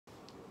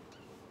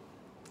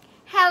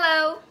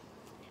Hello!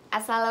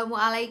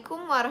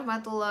 Assalamualaikum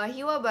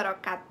warahmatullahi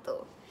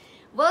wabarakatuh.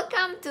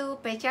 Welcome to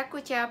Pecha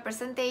Kucha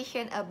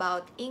presentation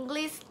about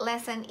English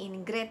lesson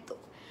in grade 2.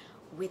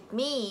 With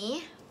me,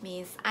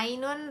 Miss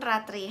Ainun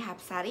Ratri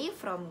Hapsari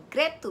from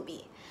grade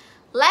 2B.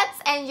 Let's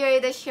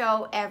enjoy the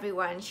show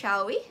everyone,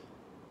 shall we?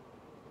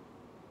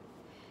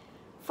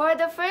 For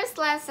the first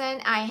lesson,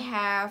 I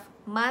have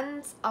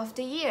months of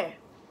the year.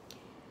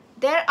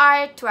 There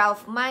are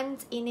 12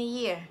 months in a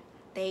year.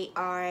 They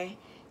are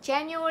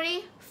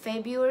January,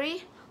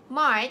 February,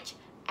 March,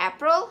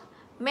 April,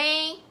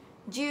 May,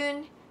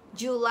 June,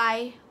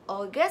 July,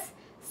 August,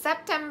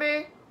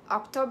 September,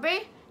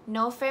 October,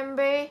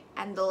 November,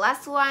 and the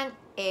last one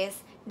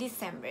is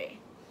December.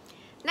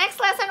 Next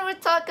lesson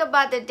we'll talk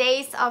about the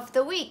days of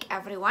the week,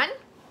 everyone.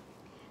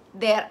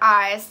 There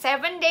are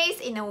 7 days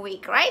in a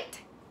week, right?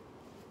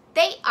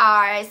 They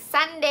are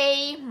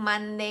Sunday,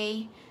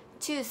 Monday,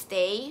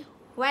 Tuesday,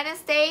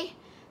 Wednesday,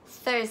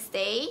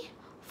 Thursday,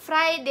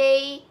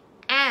 Friday,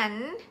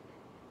 and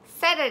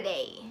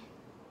Saturday.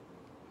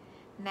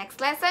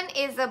 Next lesson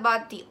is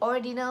about the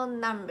ordinal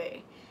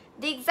number.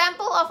 The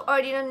example of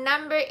ordinal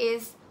number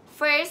is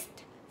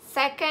first,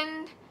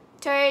 second,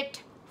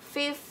 third,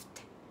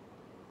 fifth,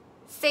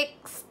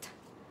 sixth.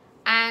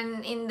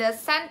 And in the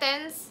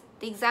sentence,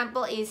 the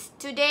example is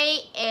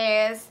today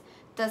is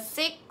the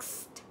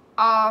 6th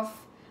of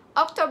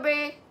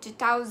October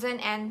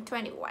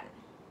 2021.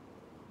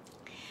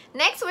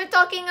 Next, we're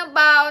talking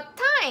about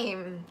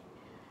time.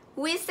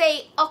 We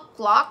say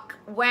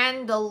o'clock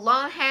when the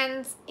long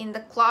hands in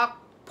the clock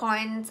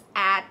points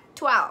at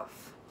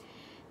 12.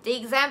 The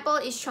example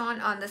is shown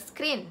on the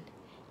screen.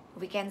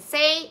 We can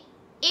say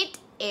it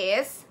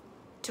is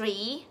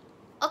 3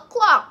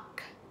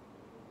 o'clock.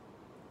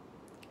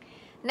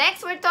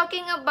 Next, we're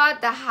talking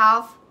about the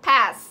half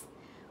past.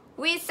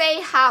 We say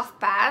half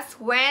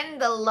past when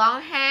the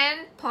long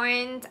hand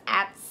points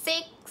at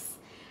 6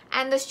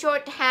 and the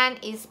short hand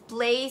is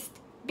placed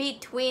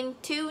between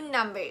two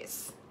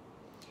numbers.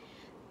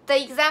 The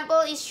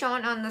example is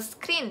shown on the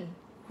screen.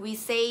 We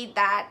say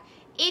that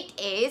it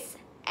is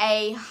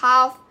a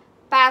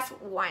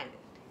 1:30.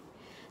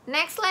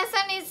 Next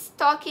lesson is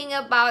talking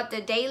about the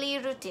daily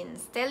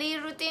routines. Daily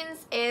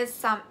routines is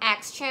some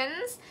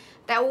actions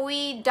that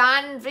we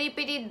done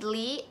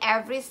repeatedly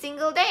every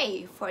single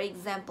day. For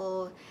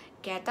example,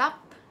 get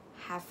up,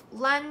 have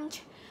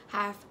lunch,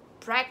 have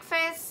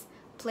breakfast,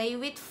 play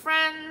with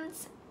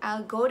friends,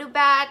 I'll go to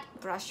bed,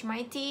 brush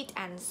my teeth,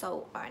 and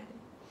so on.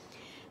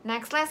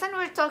 Next lesson,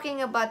 we're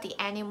talking about the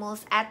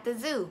animals at the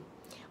zoo.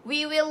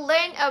 We will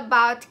learn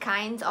about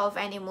kinds of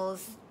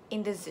animals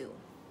in the zoo.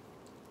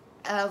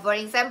 For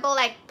example,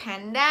 like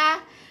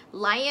panda,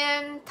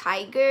 lion,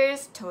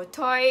 tigers,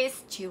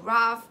 tortoise,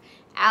 giraffe,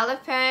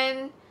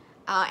 elephant,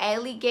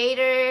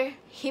 alligator,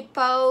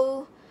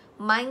 hippo,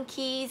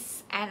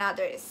 monkeys, and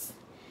others.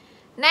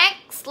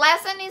 Next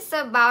lesson is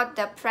about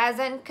the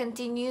present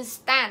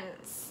continuous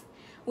tense.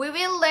 We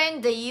will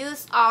learn the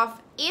use of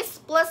is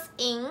plus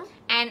ing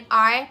and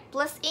are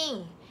plus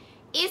ing.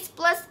 Is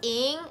plus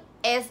ing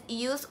is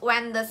used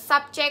when the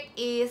subject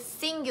is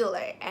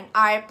singular and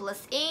are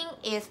plus ing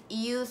is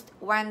used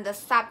when the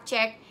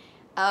subject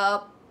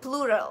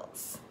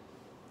plurals.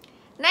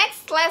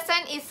 Next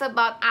lesson is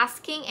about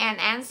asking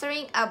and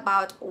answering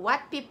about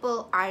what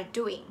people are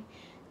doing.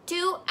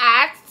 To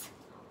ask,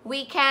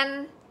 we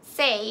can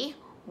say,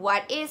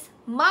 what is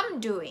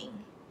mom doing?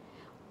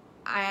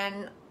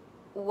 And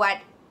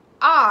what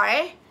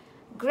are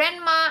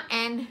grandma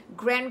and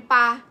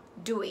grandpa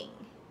doing?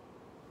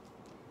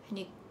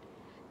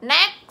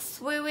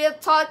 Next, we will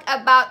talk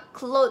about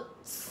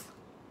clothes.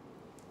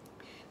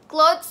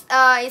 Clothes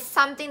is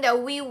something that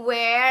we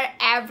wear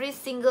every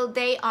single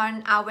day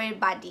on our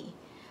body.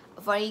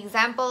 For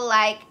example,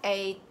 like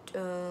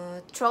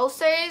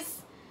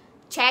trousers,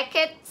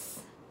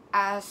 jackets,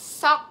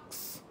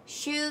 socks,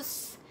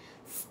 shoes,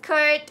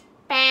 skirt,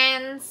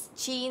 pants,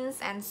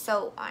 jeans, and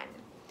so on.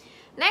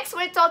 Next,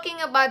 we're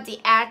talking about the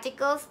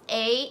articles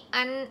a,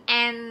 an,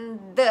 and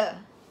the.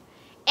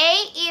 A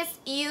is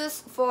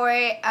used for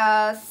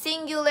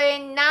singular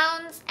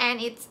nouns and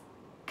it's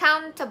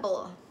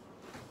countable.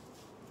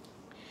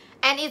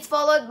 And it's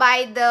followed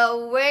by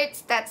the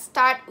words that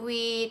start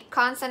with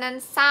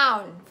consonant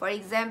sound. For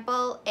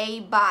example, a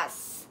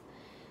bus.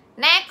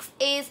 Next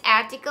is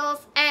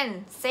articles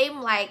and. Same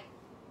like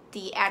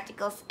the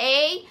articles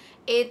a.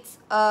 It's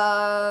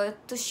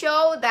to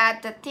show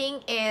that the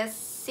thing is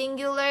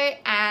singular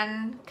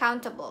and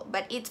countable.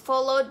 But it's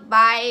followed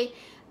by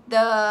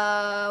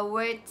the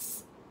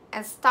words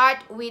and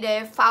start with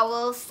a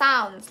vowel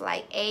sounds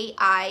like a,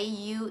 I,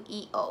 u,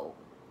 e, o.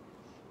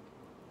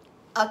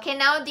 Okay,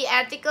 now the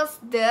articles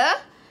the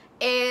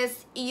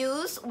is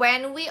used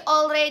when we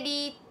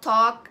already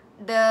talk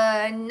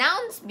the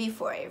nouns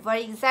before. For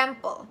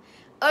example,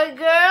 a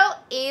girl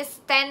is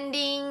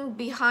standing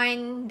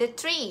behind the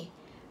tree.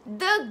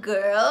 The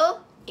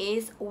girl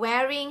is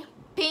wearing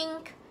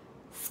pink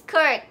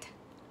skirt,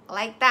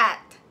 like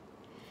that.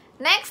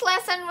 Next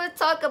lesson we'll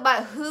talk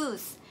about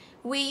whose.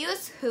 We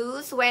use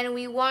whose when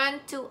we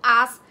want to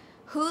ask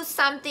who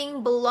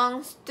something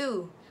belongs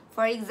to.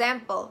 For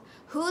example,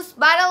 whose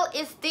bottle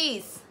is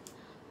this?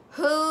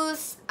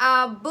 Whose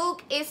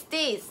book is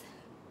this?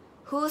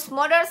 Whose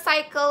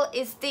motorcycle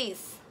is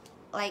this?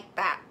 Like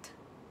that.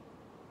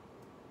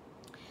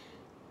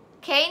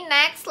 Okay,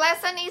 next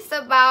lesson is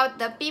about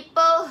the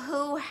people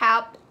who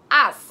helped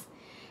us.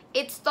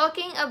 It's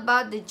talking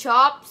about the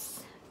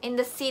jobs in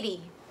the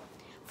city.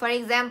 For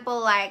example,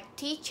 like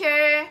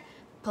teacher,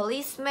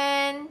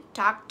 policeman,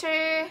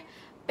 doctor,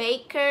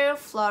 baker,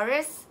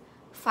 florist,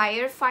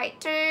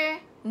 firefighter,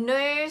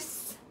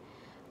 nurse,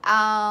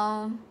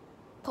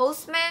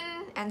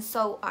 postman, and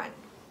so on.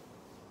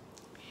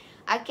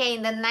 Okay,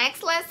 in the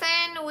next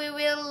lesson, we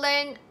will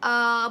learn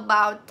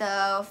about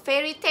the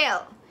fairy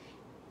tale.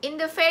 In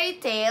the fairy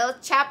tale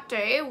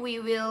chapter, we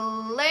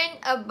will learn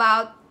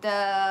about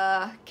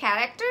the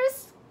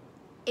characters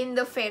in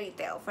the fairy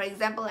tale. For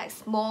example, like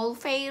small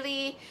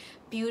fairy,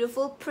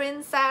 beautiful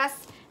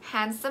princess,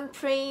 handsome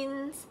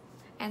prince,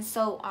 and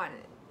so on.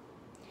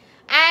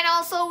 And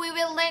also we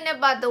will learn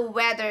about the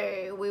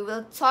weather. We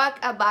will talk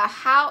about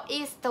how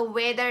is the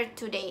weather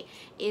today.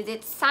 Is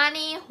it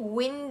sunny,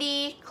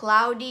 windy,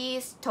 cloudy,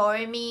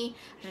 stormy,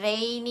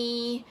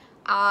 rainy,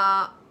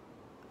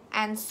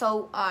 and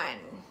so on.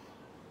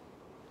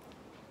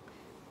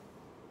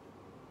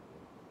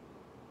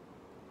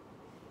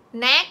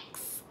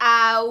 Next,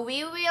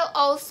 we will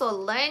also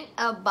learn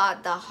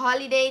about the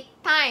holiday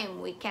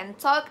time. We can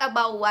talk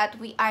about what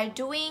we are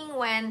doing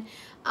when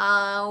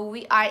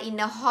we are in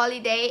a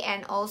holiday,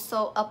 and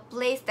also a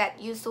place that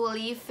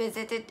usually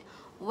visited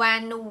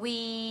when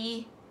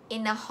we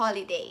in a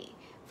holiday.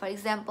 For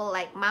example,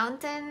 like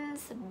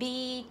mountains,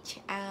 beach,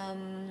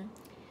 and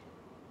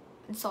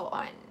so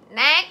on.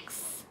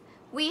 Next,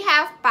 we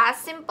have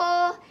past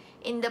simple.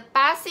 In the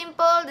past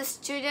simple, the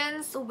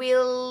students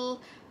will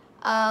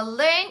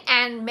learn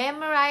and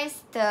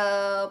memorize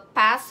the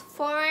past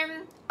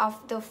form of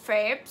the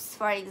verbs.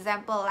 For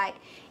example, like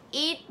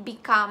eat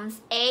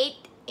becomes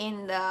ate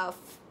in the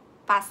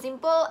past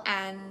simple,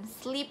 and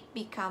sleep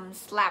becomes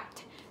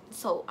slept, and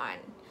so on.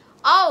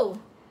 Oh,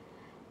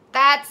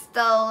 that's the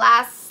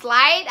last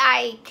slide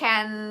I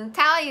can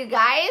tell you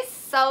guys.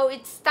 So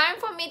it's time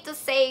for me to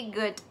say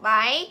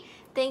goodbye.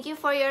 Thank you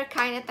for your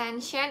kind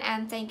attention,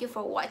 and thank you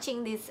for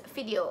watching this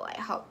video. I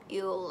hope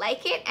you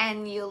like it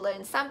and you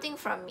learn something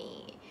from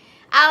me.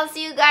 I'll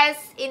see you guys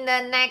in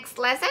the next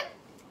lesson.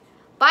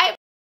 Bye.